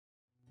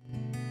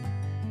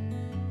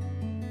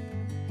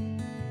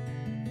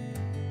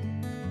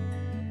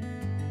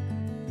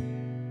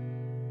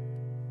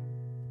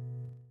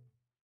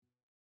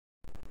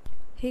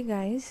Hey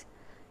guys,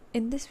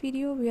 in this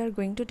video we are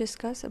going to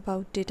discuss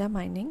about data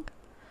mining.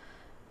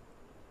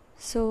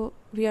 So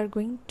we are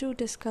going to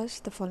discuss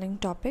the following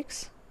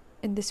topics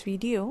in this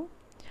video: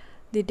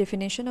 the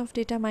definition of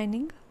data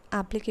mining,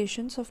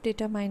 applications of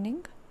data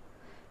mining,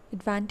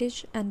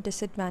 advantage and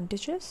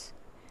disadvantages,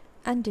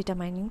 and data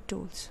mining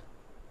tools.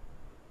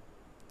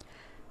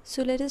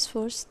 So let us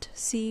first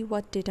see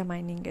what data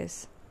mining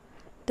is.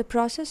 The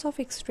process of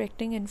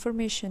extracting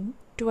information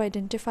to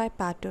identify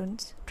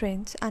patterns,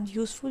 trends, and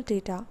useful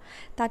data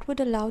that would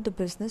allow the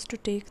business to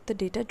take the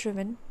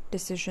data-driven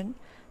decision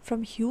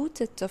from huge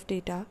sets of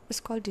data is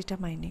called data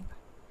mining.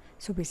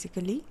 So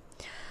basically,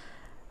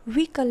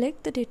 we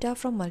collect the data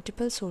from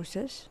multiple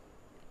sources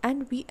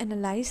and we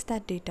analyze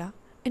that data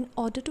in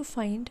order to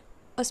find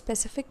a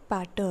specific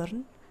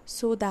pattern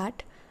so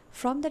that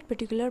from that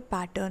particular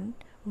pattern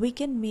we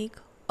can make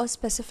a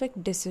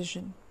specific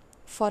decision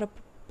for a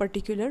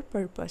particular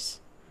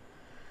purpose.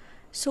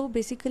 So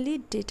basically,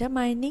 data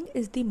mining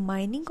is the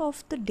mining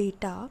of the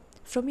data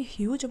from a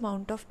huge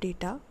amount of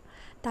data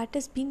that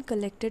has been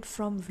collected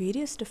from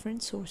various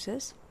different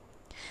sources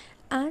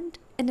and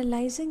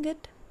analyzing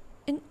it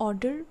in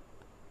order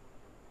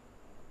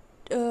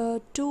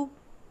to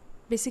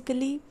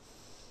basically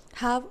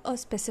have a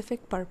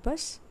specific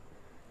purpose.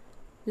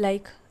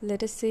 Like,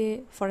 let us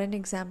say, for an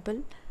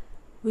example,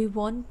 we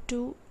want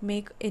to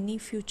make any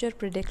future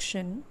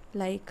prediction,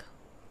 like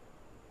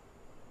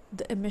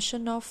the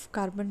emission of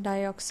carbon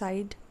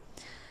dioxide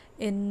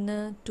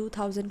in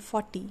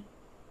 2040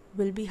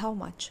 will be how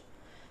much.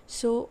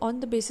 So on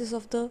the basis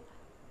of the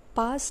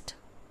past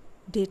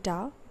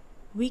data,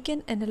 we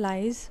can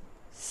analyze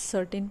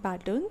certain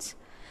patterns,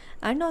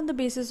 and on the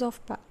basis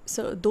of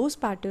those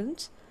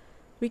patterns,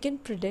 we can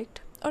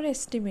predict or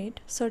estimate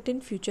certain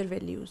future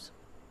values.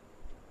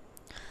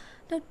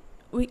 Now,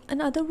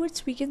 in other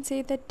words, we can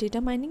say that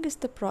data mining is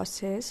the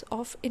process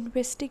of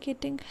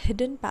investigating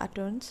hidden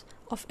patterns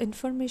of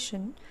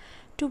information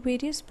to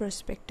various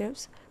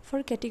perspectives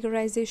for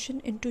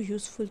categorization into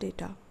useful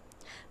data,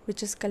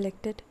 which is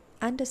collected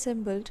and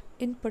assembled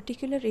in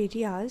particular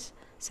areas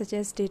such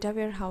as data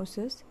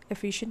warehouses,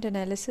 efficient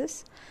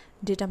analysis,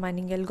 data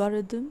mining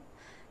algorithm,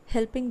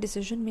 helping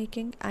decision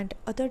making, and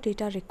other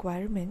data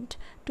requirement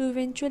to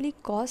eventually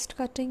cost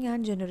cutting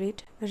and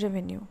generate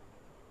revenue.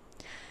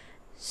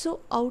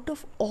 So out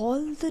of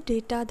all the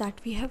data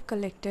that we have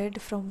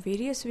collected from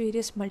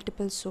various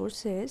multiple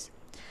sources,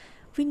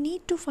 we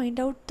need to find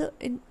out the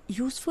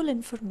useful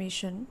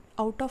information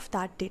out of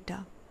that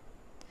data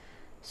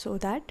so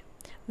that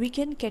we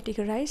can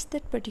categorize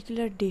that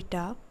particular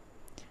data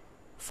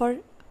for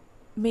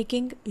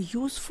making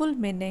useful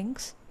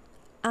meanings,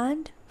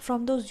 and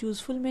from those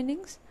useful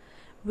meanings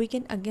we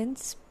can again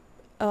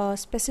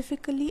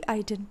specifically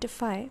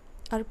identify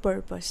our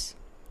purpose.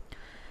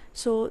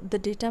 So the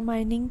data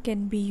mining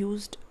can be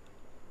used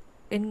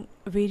in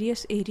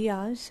various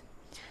areas,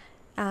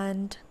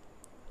 and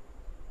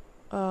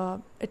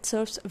it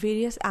serves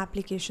various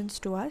applications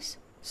to us.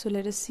 So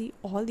let us see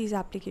all these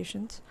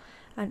applications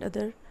and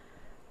other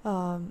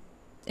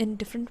in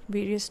different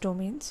various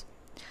domains.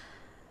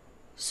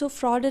 So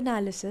fraud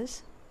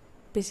analysis,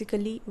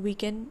 basically we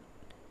can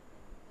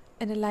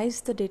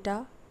analyze the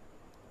data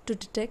to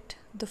detect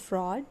the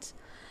frauds.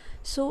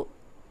 So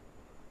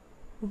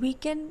we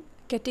can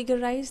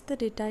categorize the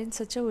data in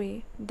such a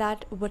way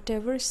that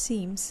whatever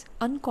seems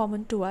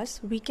uncommon to us,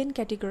 we can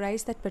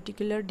categorize that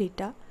particular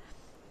data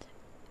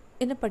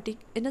in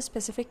a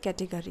specific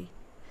category,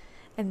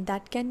 and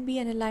that can be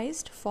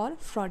analyzed for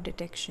fraud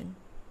detection.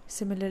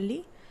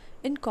 Similarly,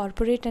 in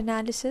corporate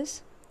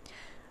analysis,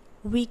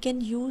 we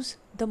can use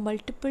the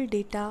multiple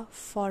data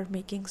for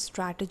making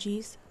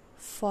strategies,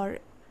 for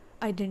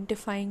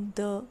identifying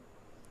the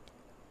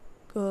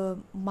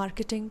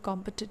marketing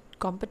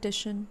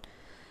competition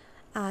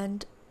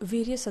and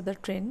various other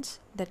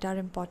trends that are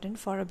important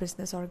for a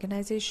business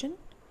organization.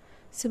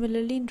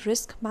 Similarly, in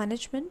risk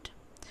management,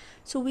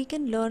 so we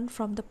can learn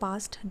from the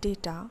past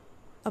data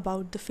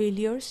about the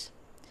failures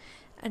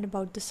and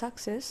about the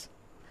success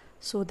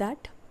so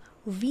that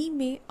we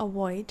may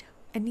avoid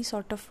any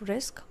sort of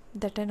risk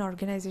that an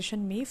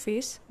organization may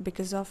face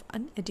because of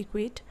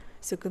inadequate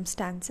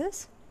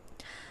circumstances.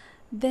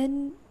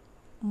 Then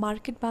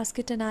market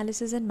basket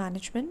analysis and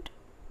management.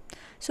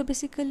 So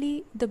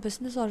basically, the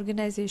business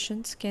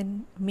organizations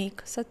can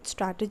make such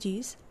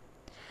strategies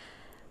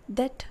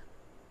that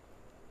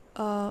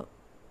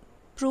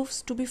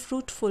proves to be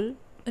fruitful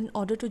in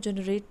order to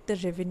generate the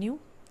revenue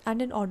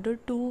and in order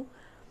to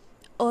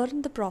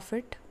earn the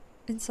profit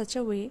in such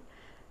a way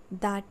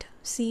that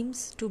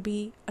seems to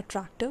be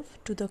attractive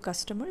to the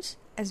customers,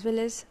 as well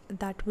as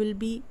that will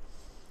be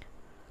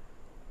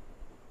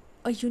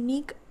a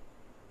unique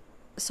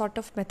sort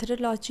of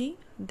methodology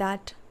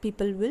that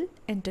people will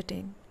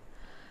entertain.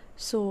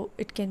 So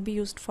it can be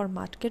used for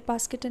market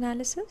basket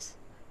analysis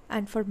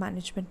and for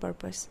management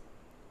purpose.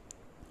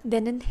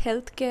 Then in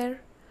healthcare,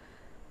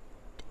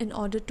 in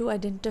order to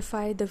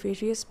identify the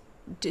various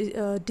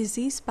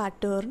disease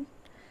pattern,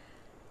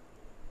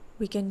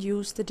 we can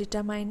use the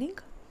data mining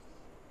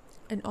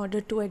in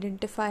order to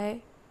identify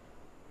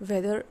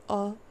whether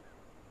a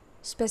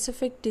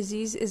specific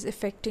disease is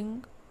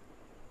affecting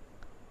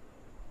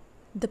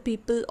the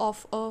people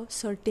of a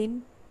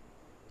certain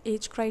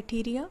age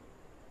criteria,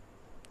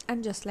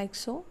 and just like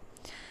so.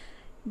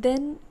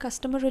 Then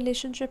customer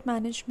relationship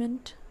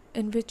management,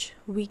 in which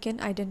we can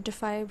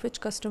identify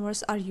which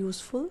customers are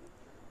useful,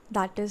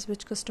 that is,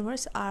 which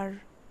customers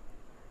are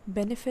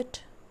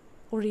benefit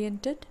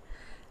oriented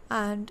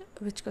and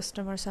which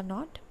customers are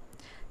not.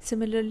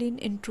 Similarly, in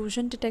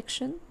intrusion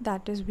detection,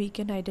 that is, we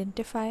can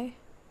identify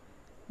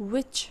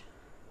which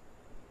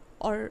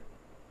or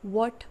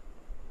what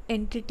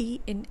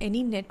entity in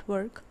any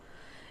network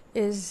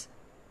is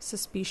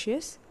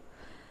suspicious.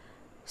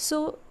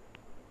 So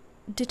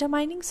data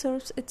mining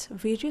serves its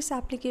various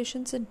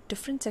applications in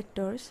different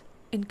sectors,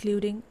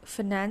 including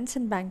finance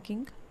and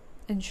banking,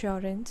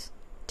 insurance,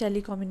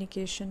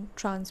 telecommunication,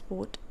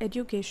 transport,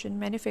 education,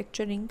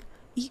 manufacturing,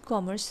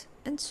 e-commerce,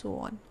 and so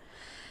on.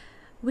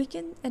 We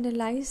can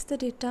analyze the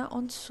data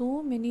on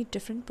so many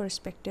different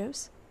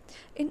perspectives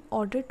in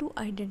order to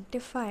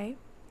identify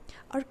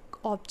our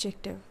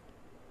objective.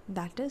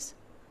 That is,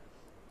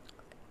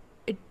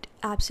 it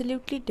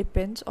absolutely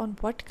depends on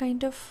what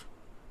kind of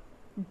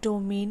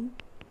domain,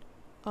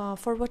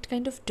 for what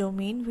kind of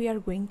domain we are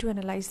going to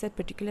analyze that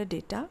particular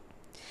data,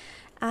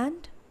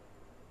 and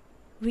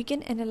we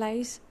can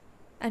analyze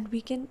and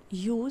we can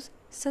use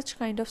such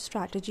kind of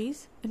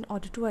strategies in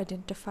order to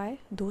identify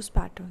those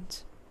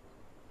patterns.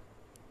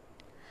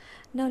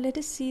 Now let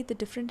us see the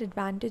different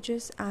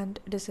advantages and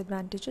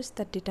disadvantages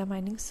that data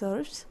mining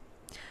serves.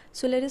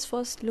 So let us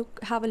first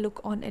have a look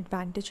on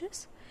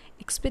advantages.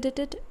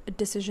 Expedited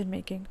decision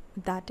making.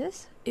 That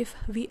is, if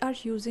we are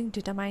using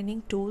data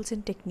mining tools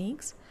and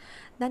techniques,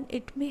 then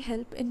it may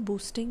help in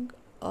boosting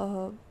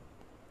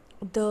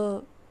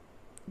the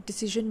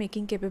decision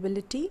making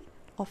capability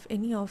of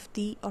any of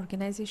the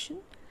organization.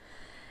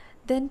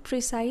 Then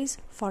precise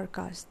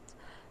forecasts.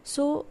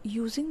 So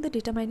using the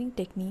data mining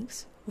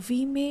techniques,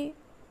 we may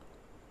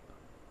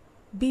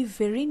be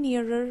very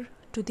nearer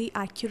to the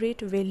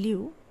accurate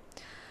value,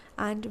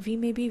 and we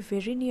may be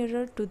very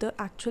nearer to the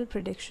actual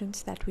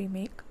predictions that we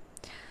make.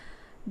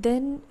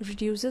 Then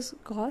reduces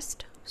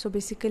cost. So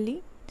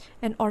basically,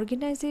 an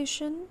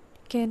organization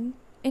can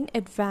in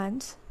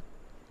advance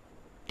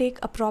take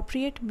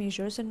appropriate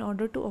measures in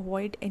order to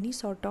avoid any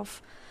sort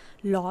of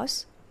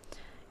loss,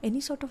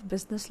 any sort of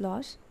business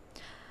loss,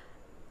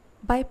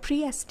 by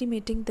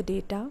pre-estimating the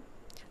data.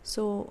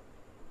 So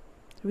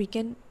we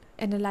can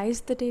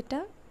analyze the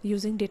data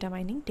using data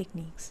mining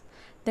techniques.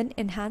 Then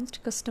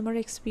enhanced customer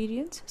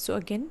experience. So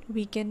again,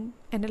 we can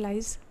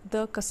analyze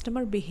the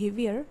customer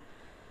behavior,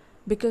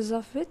 because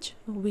of which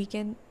we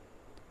can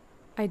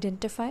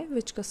identify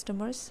which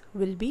customers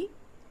will be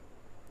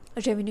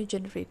revenue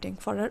generating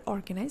for our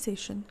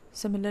organization.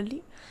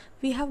 Similarly,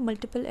 we have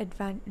multiple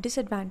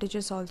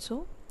disadvantages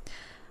also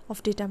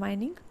of data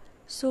mining.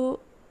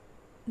 So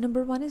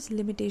number one is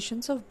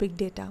limitations of big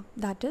data.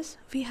 That is,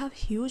 we have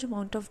huge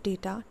amount of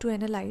data to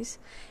analyze,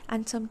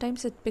 and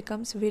sometimes it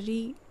becomes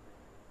very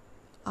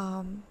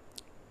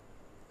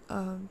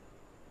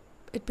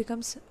it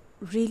becomes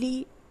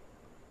really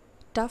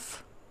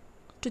tough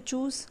to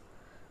choose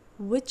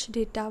which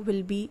data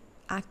will be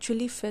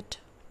actually fit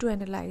to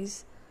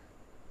analyze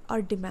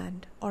our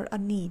demand or a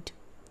need.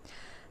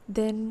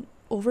 Then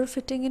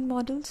overfitting in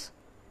models.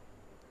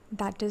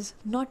 That is,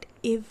 not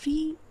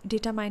every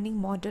data mining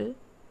model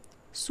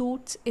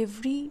suits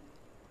every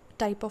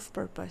type of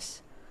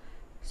purpose.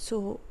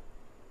 So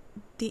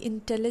the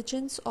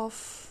intelligence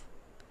of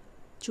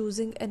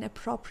choosing an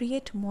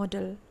appropriate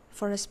model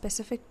for a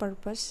specific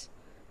purpose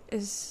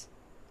is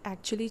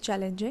actually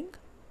challenging.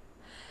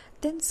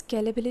 Then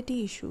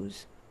scalability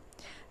issues.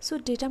 So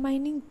data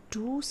mining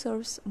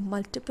serves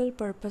multiple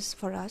purpose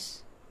for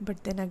us,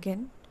 but then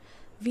again,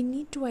 we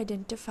need to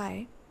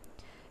identify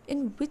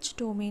in which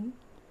domain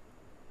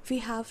we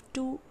have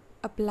to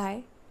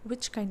apply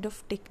which kind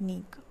of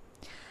technique,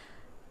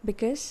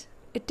 because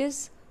it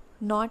is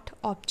not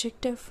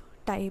objective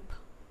type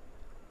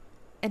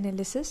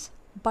analysis,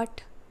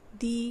 but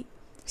the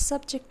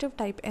subjective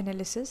type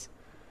analysis,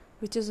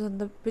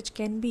 which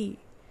can be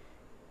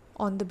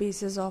on the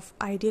basis of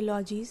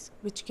ideologies,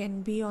 which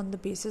can be on the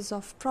basis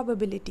of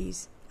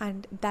probabilities,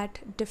 and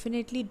that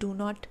definitely do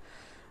not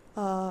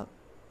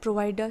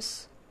provide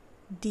us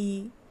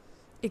the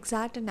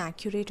exact and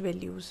accurate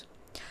values.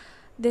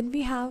 Then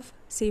we have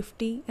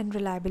safety and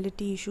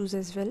reliability issues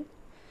as well.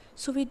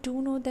 So we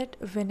do know that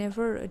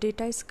whenever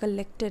data is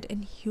collected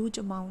in huge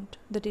amount,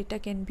 the data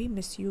can be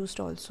misused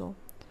also.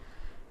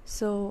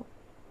 So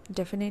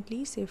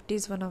definitely safety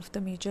is one of the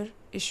major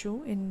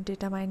issue in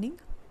data mining.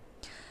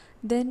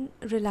 Then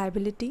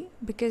reliability,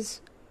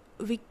 because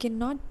we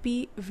cannot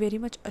be very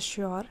much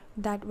assured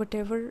that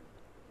whatever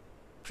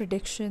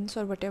predictions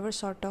or whatever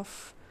sort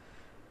of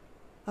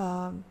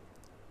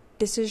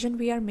decision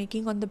we are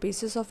making on the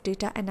basis of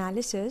data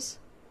analysis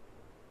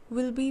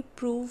will be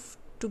proved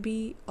to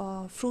be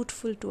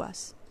fruitful to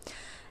us.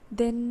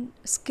 Then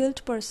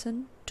skilled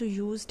person to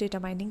use data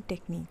mining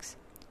techniques.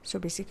 So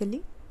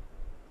basically,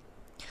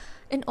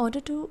 in order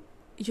to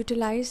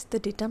utilize the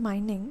data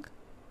mining,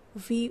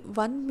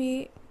 one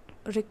may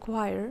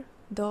require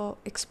the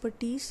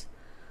expertise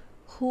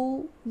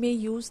who may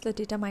use the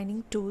data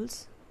mining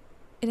tools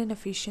in an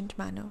efficient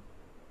manner.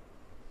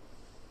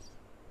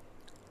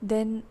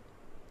 Then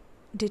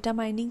data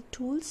mining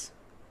tools.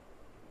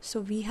 So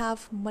we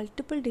have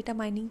multiple data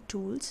mining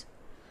tools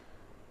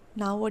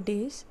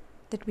nowadays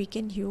that we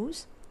can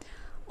use.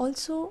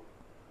 Also,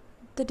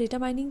 the data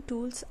mining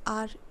tools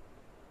are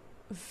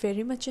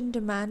very much in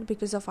demand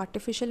because of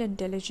artificial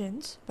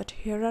intelligence, but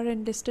here are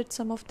enlisted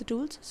some of the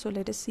tools. So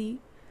let us see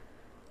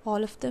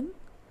all of them.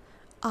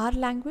 R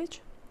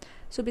language.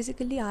 So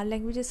basically R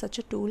language is such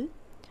a tool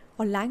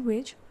or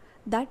language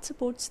that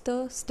supports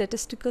the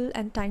statistical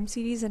and time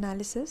series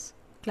analysis,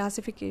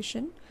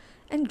 classification,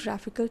 and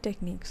graphical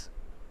techniques.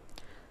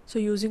 So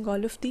using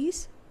all of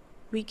these,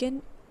 we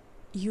can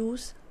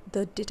use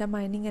the data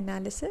mining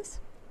analysis,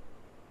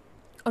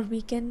 or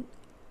we can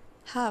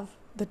have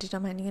the data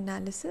mining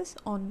analysis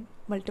on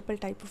multiple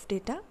type of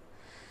data.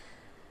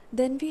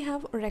 Then we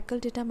have Oracle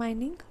data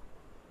mining,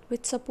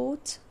 which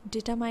supports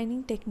data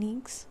mining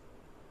techniques,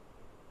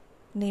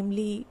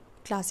 namely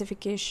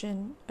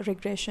classification,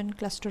 regression,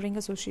 clustering,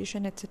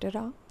 association,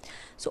 etc.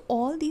 So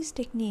all these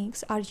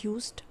techniques are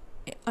used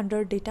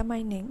under data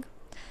mining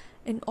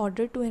in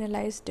order to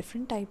analyze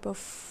different type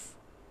of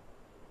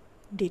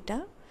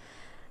data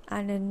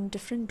and in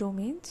different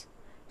domains.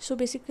 So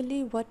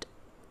basically what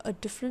a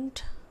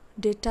different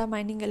data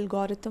mining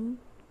algorithm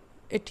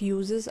it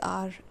uses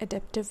are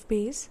adaptive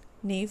Bayes,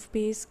 naive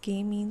Bayes,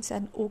 k-means,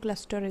 and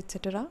O-cluster,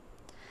 etc.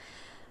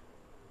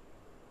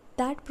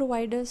 that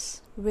provide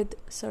us with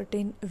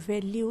certain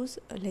values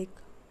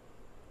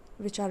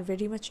which are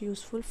very much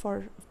useful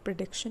for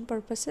prediction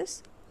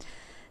purposes.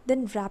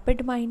 Then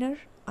RapidMiner,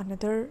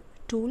 another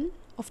tool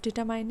of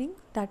data mining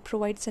that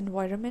provides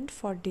environment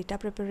for data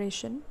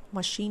preparation,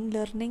 machine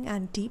learning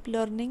and deep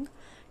learning,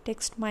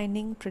 text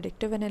mining,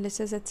 predictive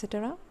analysis,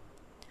 etc.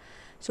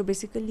 So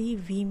basically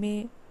we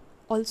may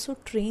also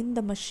train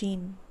the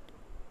machine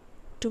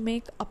to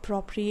make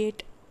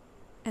appropriate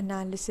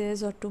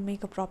analysis or to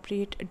make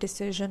appropriate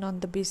decision on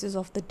the basis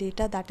of the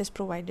data that is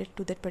provided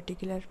to that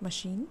particular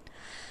machine.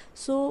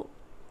 So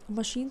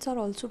machines are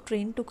also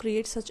trained to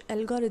create such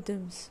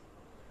algorithms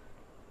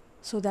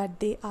so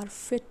that they are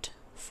fit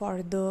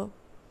for the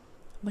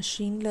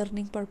machine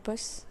learning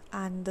purpose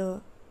and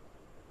the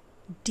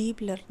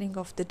deep learning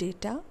of the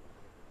data,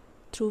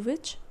 through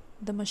which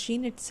the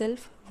machine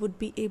itself would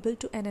be able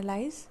to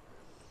analyze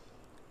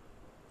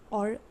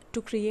or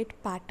to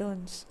create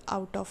patterns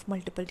out of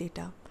multiple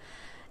data.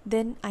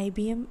 Then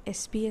IBM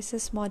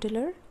SPSS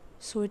modeler.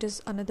 So it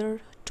is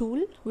another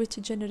tool which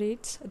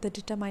generates the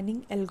data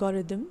mining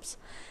algorithms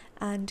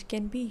and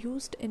can be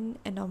used in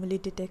anomaly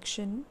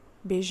detection,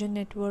 Bayesian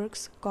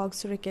networks,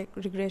 COGS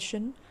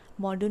regression,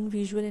 modern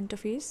visual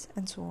interface,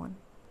 and so on.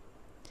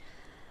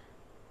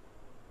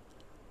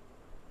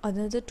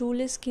 Another tool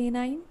is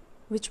K9,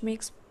 which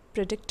makes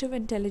predictive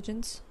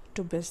intelligence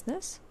to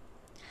business.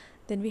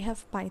 Then we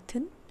have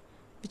Python,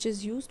 which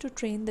is used to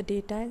train the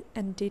data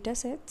and data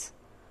sets,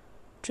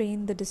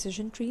 train the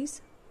decision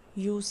trees,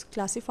 use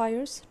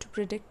classifiers to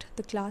predict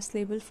the class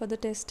label for the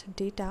test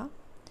data.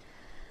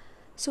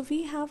 So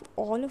we have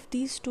all of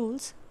these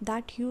tools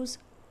that use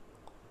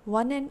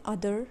one and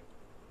other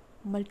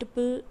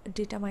multiple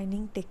data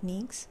mining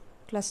techniques,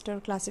 cluster,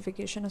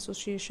 classification,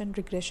 association,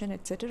 regression,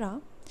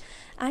 etc.,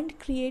 and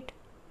create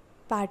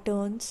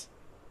patterns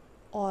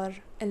or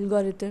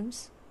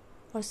algorithms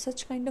or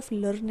such kind of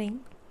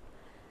learning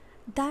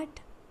that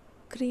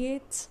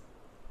creates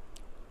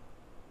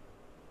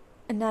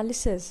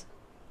analysis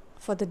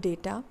for the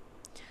data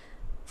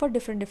for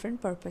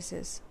different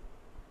purposes.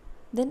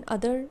 Then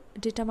other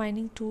data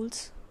mining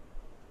tools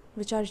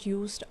which are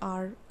used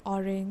are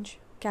Orange,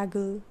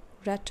 Kaggle,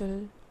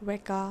 Rattle,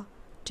 Weka,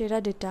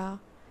 Teradata,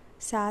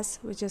 SAS,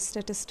 which is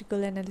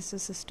Statistical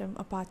Analysis System,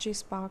 Apache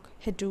Spark,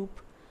 Hadoop,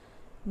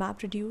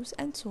 MapReduce,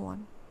 and so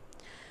on.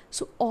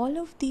 So all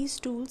of these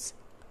tools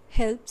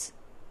helps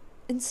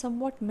in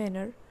somewhat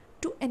manner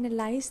to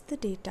analyze the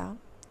data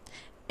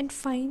and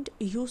find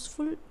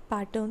useful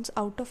patterns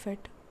out of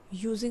it.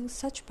 Using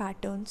such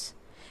patterns,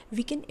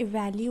 we can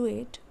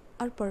evaluate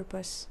our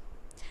purpose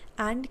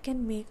and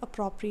can make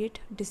appropriate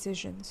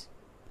decisions.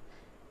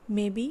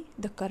 Maybe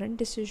the current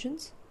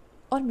decisions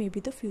or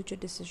maybe the future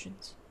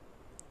decisions.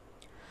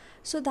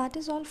 So that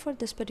is all for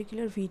this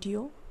particular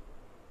video.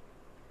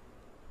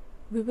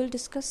 We will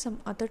discuss some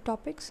other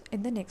topics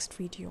in the next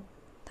video.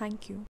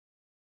 Thank you.